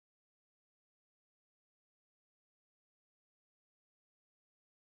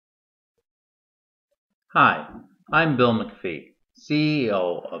Hi, I'm Bill MacPhee,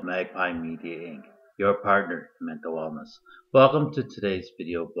 CEO of MacPhee Media Inc., your partner in mental wellness. Welcome to today's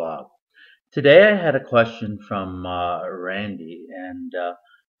video blog. Today I had a question from Randy, and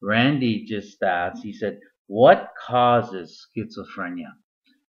Randy just asked, he said, what causes schizophrenia?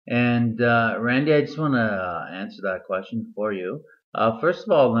 And Randy, I just want to answer that question for you. First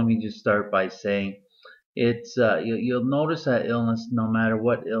of all, let me just start by saying you'll notice that illness, no matter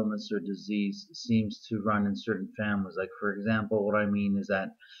what illness or disease, seems to run in certain families. Like for example, what I mean is that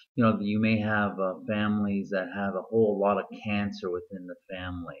you may have families that have a whole lot of cancer within the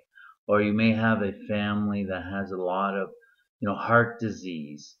family, or you may have a family that has a lot of heart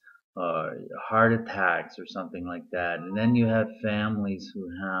disease or heart attacks or something like that. And then you have families who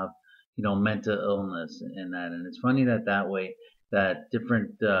have mental illness in that. And it's funny that way that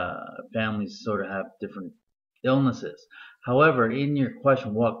different families sort of have different illnesses. However, in your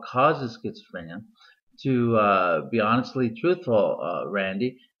question, what causes schizophrenia? To be honestly truthful,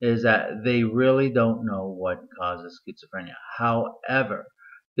 Randy, is that they really don't know what causes schizophrenia. However,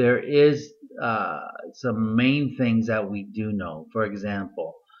 there is some main things that we do know. For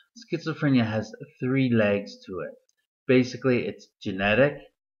example, schizophrenia has three legs to it. Basically, it's genetic,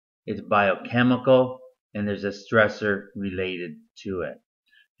 it's biochemical, and there's a stressor related to it.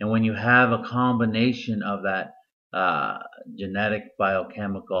 And when you have a combination of that uh, genetic,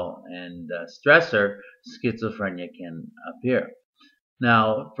 biochemical, and stressor, schizophrenia can appear.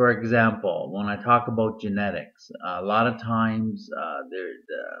 Now, for example, when I talk about genetics, a lot of times the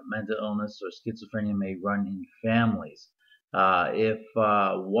mental illness or schizophrenia may run in families. If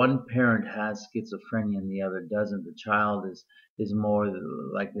one parent has schizophrenia and the other doesn't, the child is more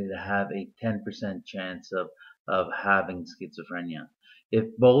likely to have a 10% chance of having schizophrenia. If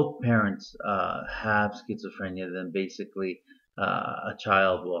both parents have schizophrenia, then basically a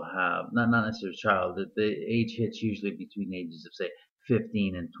child will have, not necessarily a child, the age hits usually between ages of say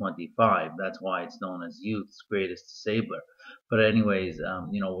 15 and 25. That's why it's known as youth's greatest disabler. But anyways,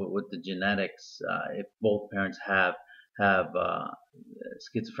 with the genetics, if both parents have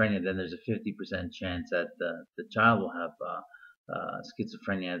schizophrenia, then there's a 50% chance that the child will have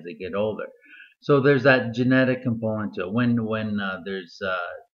schizophrenia as they get older. So there's that genetic component to it. When there's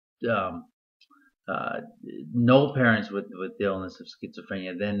um, uh, no parents with the illness of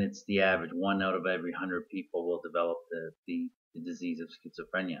schizophrenia, then it's the average. One out of every 100 people will develop the disease of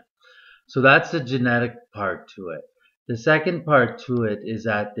schizophrenia. So that's the genetic part to it. The second part to it is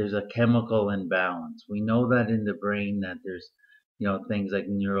that there's a chemical imbalance. We know that in the brain that there's things like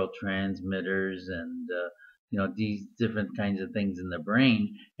neurotransmitters and these different kinds of things in the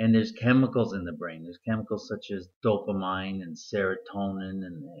brain, and there's chemicals in the brain. There's chemicals such as dopamine and serotonin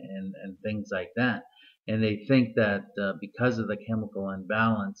and things like that. And they think that because of the chemical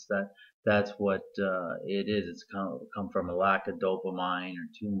imbalance that's what it is. It's come from a lack of dopamine or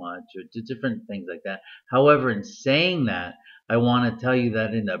too much or different things like that. However, in saying that, I want to tell you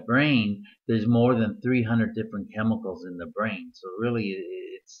that in the brain, there's more than 300 different chemicals in the brain. So really,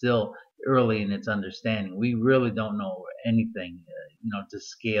 it's still early in its understanding. We really don't know anything, to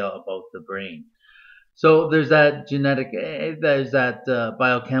scale about the brain. So there's that there's that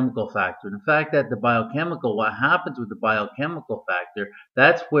biochemical factor. And the fact that what happens with the biochemical factor,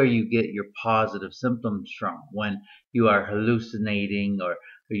 that's where you get your positive symptoms from. When you are hallucinating or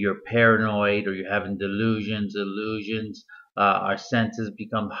you're paranoid or you're having delusions, illusions, our senses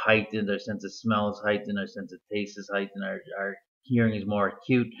become heightened, our sense of smell is heightened, our sense of taste is heightened, our hearing is more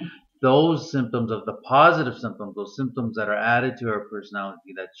acute. Those symptoms of the positive symptoms, those symptoms that are added to our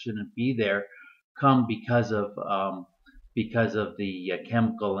personality that shouldn't be there, come because of the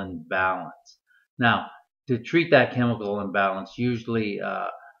chemical imbalance. Now, to treat that chemical imbalance, usually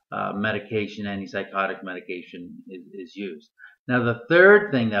medication, antipsychotic medication is used. Now, the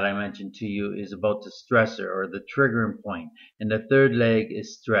third thing that I mentioned to you is about the stressor or the triggering point, and the third leg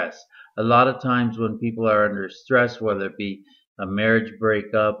is stress. A lot of times when people are under stress, whether it be a marriage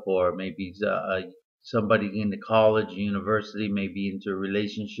breakup or maybe somebody in the college, university, maybe into a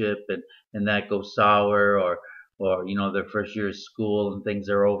relationship, and that goes sour, or their first year of school and things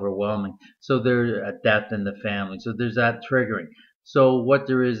are overwhelming. So there's a death in the family. So there's that triggering. So what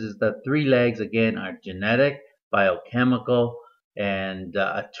there is that three legs again are genetic, biochemical, and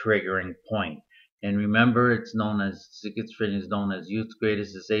a triggering point. And remember, it's known as schizophrenia is known as youth's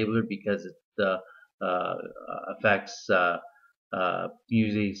greatest disabler because it uh, affects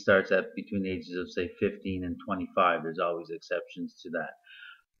usually starts at between the ages of say 15 and 25. There's always exceptions to that.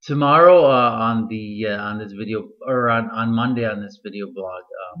 Tomorrow on this video, or on Monday on this video blog,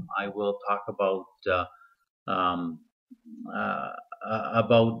 I will talk um,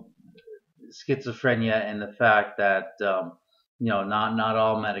 about schizophrenia and the fact that not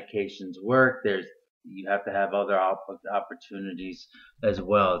all medications work. You have to have other opportunities as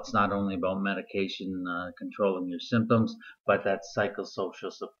well. It's not only about medication controlling your symptoms, but that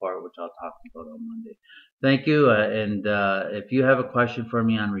psychosocial support, which I'll talk about on Monday. Thank you. And if you have a question for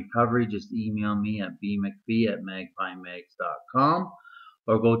me on recovery, just email me at bmcphee@magpiemegs.com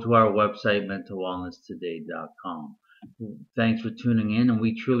or go to our website, mentalwellnesstoday.com. Thanks for tuning in, and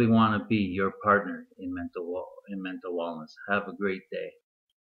we truly want to be your partner in mental wellness. Have a great day.